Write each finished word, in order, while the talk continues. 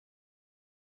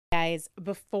Guys,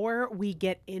 before we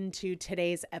get into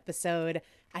today's episode,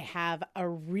 I have a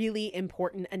really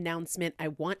important announcement I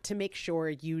want to make sure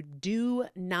you do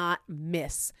not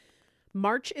miss.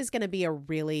 March is going to be a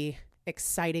really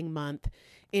exciting month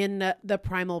in the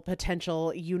Primal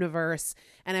Potential universe,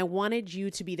 and I wanted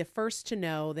you to be the first to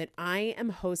know that I am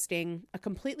hosting a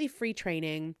completely free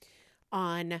training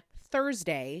on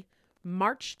Thursday,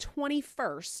 March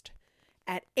 21st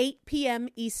at 8 p.m.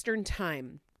 Eastern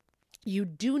Time. You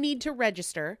do need to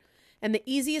register, and the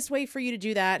easiest way for you to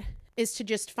do that is to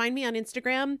just find me on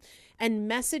Instagram and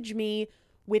message me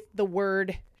with the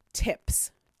word tips,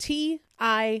 TIPS,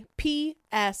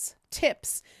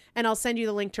 tips, and I'll send you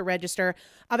the link to register.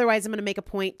 Otherwise, I'm going to make a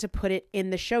point to put it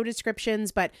in the show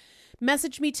descriptions, but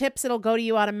message me tips. It'll go to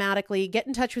you automatically. Get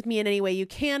in touch with me in any way you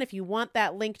can if you want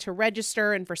that link to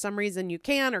register, and for some reason you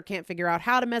can or can't figure out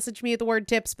how to message me with the word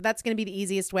tips, but that's going to be the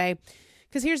easiest way.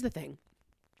 Because here's the thing.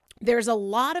 There's a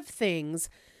lot of things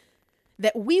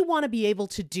that we want to be able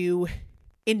to do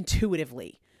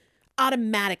intuitively,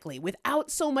 automatically,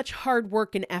 without so much hard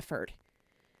work and effort.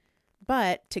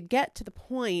 But to get to the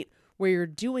point where you're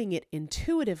doing it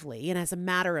intuitively and as a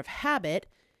matter of habit,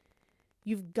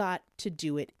 you've got to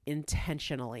do it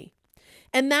intentionally.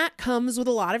 And that comes with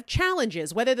a lot of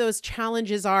challenges, whether those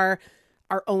challenges are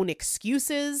our own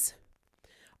excuses,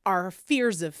 our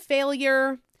fears of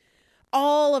failure,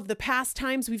 all of the past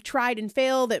times we've tried and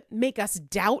failed that make us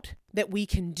doubt that we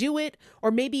can do it,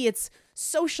 or maybe it's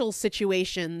social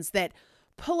situations that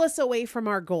pull us away from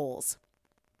our goals.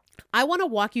 I want to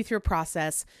walk you through a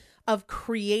process of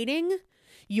creating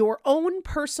your own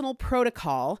personal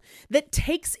protocol that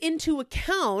takes into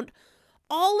account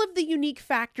all of the unique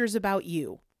factors about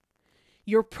you.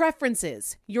 Your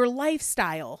preferences, your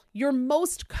lifestyle, your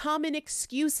most common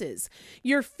excuses,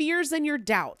 your fears and your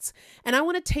doubts. And I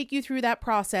want to take you through that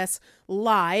process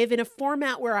live in a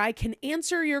format where I can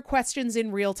answer your questions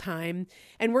in real time.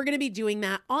 And we're going to be doing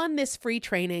that on this free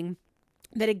training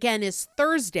that again is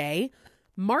Thursday,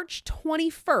 March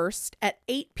 21st at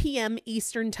 8 p.m.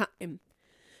 Eastern Time.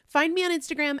 Find me on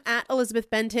Instagram at Elizabeth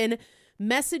Benton.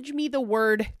 Message me the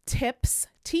word tips,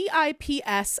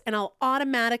 TIPS, and I'll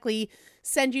automatically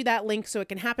send you that link so it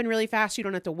can happen really fast. You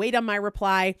don't have to wait on my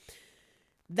reply.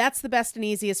 That's the best and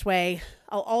easiest way.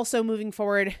 I'll also, moving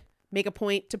forward, make a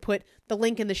point to put the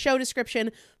link in the show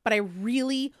description, but I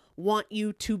really want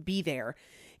you to be there.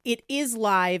 It is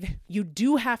live. You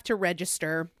do have to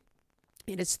register.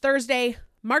 It is Thursday,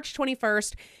 March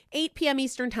 21st, 8 p.m.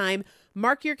 Eastern Time.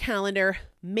 Mark your calendar.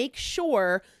 Make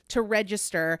sure to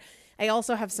register. I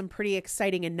also have some pretty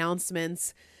exciting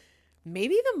announcements.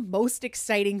 Maybe the most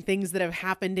exciting things that have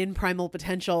happened in Primal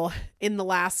Potential in the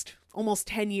last almost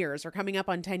 10 years or coming up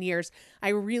on 10 years. I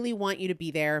really want you to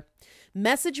be there.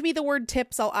 Message me the word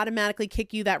tips. I'll automatically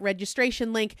kick you that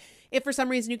registration link. If for some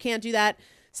reason you can't do that,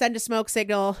 send a smoke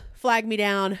signal, flag me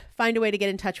down, find a way to get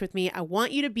in touch with me. I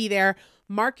want you to be there.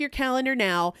 Mark your calendar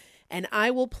now, and I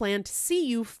will plan to see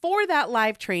you for that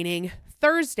live training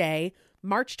Thursday,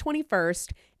 March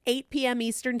 21st, 8 p.m.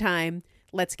 Eastern Time.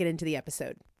 Let's get into the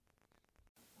episode.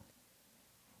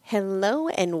 Hello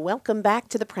and welcome back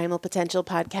to the Primal Potential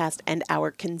Podcast and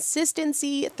our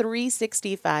Consistency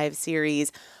 365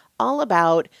 series, all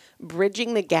about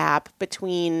bridging the gap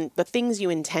between the things you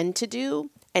intend to do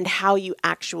and how you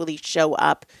actually show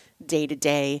up day to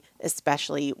day,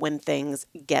 especially when things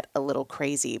get a little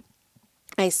crazy.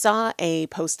 I saw a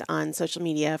post on social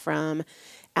media from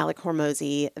Alec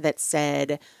Hormozy that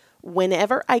said,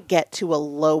 whenever I get to a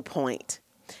low point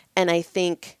and I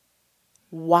think,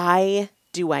 why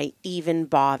do I even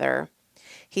bother?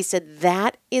 He said,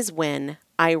 that is when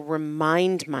I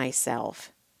remind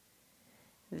myself,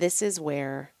 this is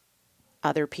where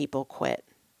other people quit.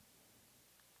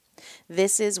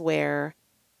 This is where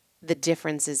the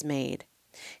difference is made.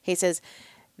 He says,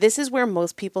 this is where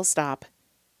most people stop,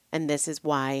 and this is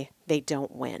why they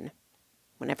don't win.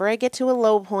 Whenever I get to a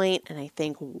low point and I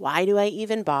think, why do I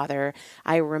even bother?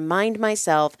 I remind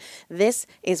myself, this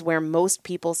is where most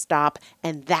people stop,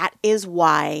 and that is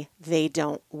why they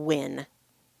don't win.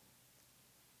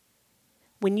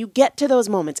 When you get to those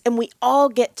moments, and we all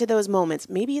get to those moments,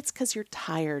 maybe it's because you're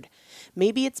tired.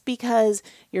 Maybe it's because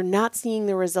you're not seeing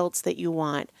the results that you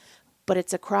want, but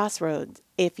it's a crossroads.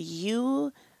 If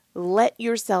you let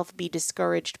yourself be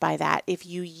discouraged by that, if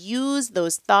you use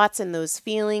those thoughts and those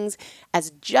feelings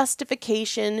as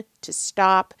justification to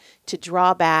stop, to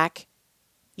draw back,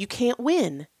 you can't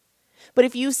win. But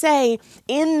if you say,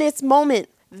 in this moment,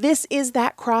 this is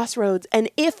that crossroads, and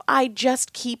if I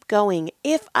just keep going,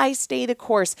 if I stay the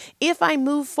course, if I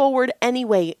move forward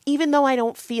anyway, even though I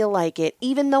don't feel like it,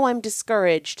 even though I'm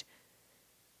discouraged,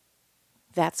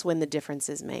 that's when the difference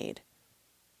is made.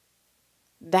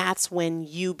 That's when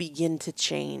you begin to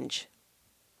change.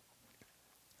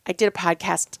 I did a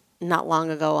podcast not long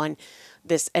ago on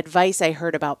this advice I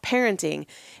heard about parenting,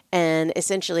 and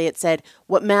essentially it said,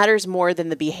 what matters more than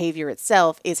the behavior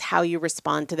itself is how you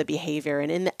respond to the behavior.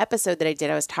 And in the episode that I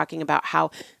did, I was talking about how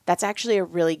that's actually a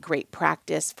really great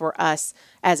practice for us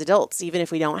as adults, even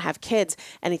if we don't have kids.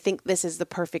 And I think this is the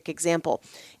perfect example.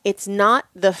 It's not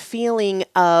the feeling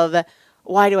of,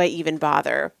 why do I even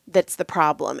bother, that's the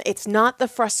problem. It's not the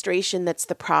frustration that's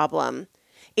the problem.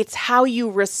 It's how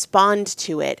you respond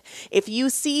to it. If you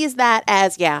seize that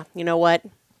as, yeah, you know what?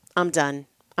 I'm done.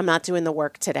 I'm not doing the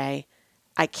work today.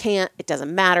 I can't. It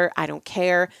doesn't matter. I don't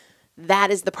care.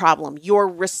 That is the problem. Your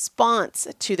response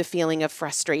to the feeling of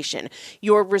frustration,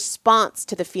 your response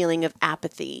to the feeling of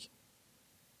apathy.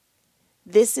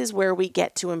 This is where we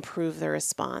get to improve the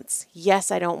response. Yes,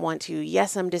 I don't want to.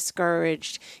 Yes, I'm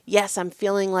discouraged. Yes, I'm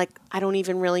feeling like I don't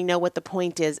even really know what the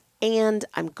point is. And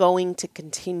I'm going to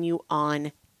continue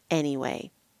on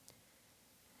anyway.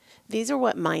 These are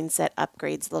what mindset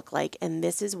upgrades look like. And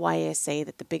this is why I say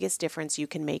that the biggest difference you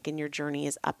can make in your journey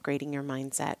is upgrading your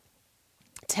mindset.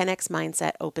 10X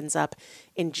Mindset opens up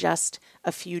in just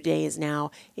a few days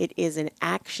now. It is an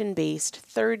action-based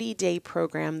 30-day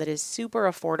program that is super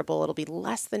affordable. It'll be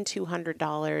less than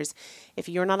 $200. If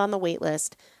you're not on the wait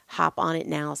list, hop on it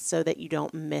now so that you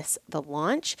don't miss the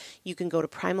launch. You can go to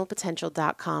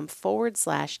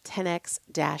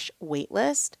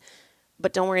primalpotential.com/10x-waitlist.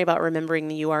 But don't worry about remembering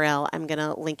the URL. I'm going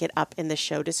to link it up in the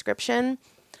show description.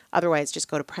 Otherwise, just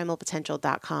go to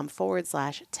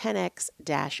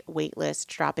primalpotential.com/10x-waitlist,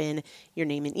 drop in your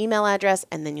name and email address,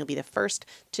 and then you'll be the first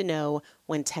to know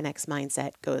when 10X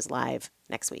Mindset goes live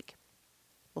next week.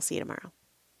 We'll see you tomorrow.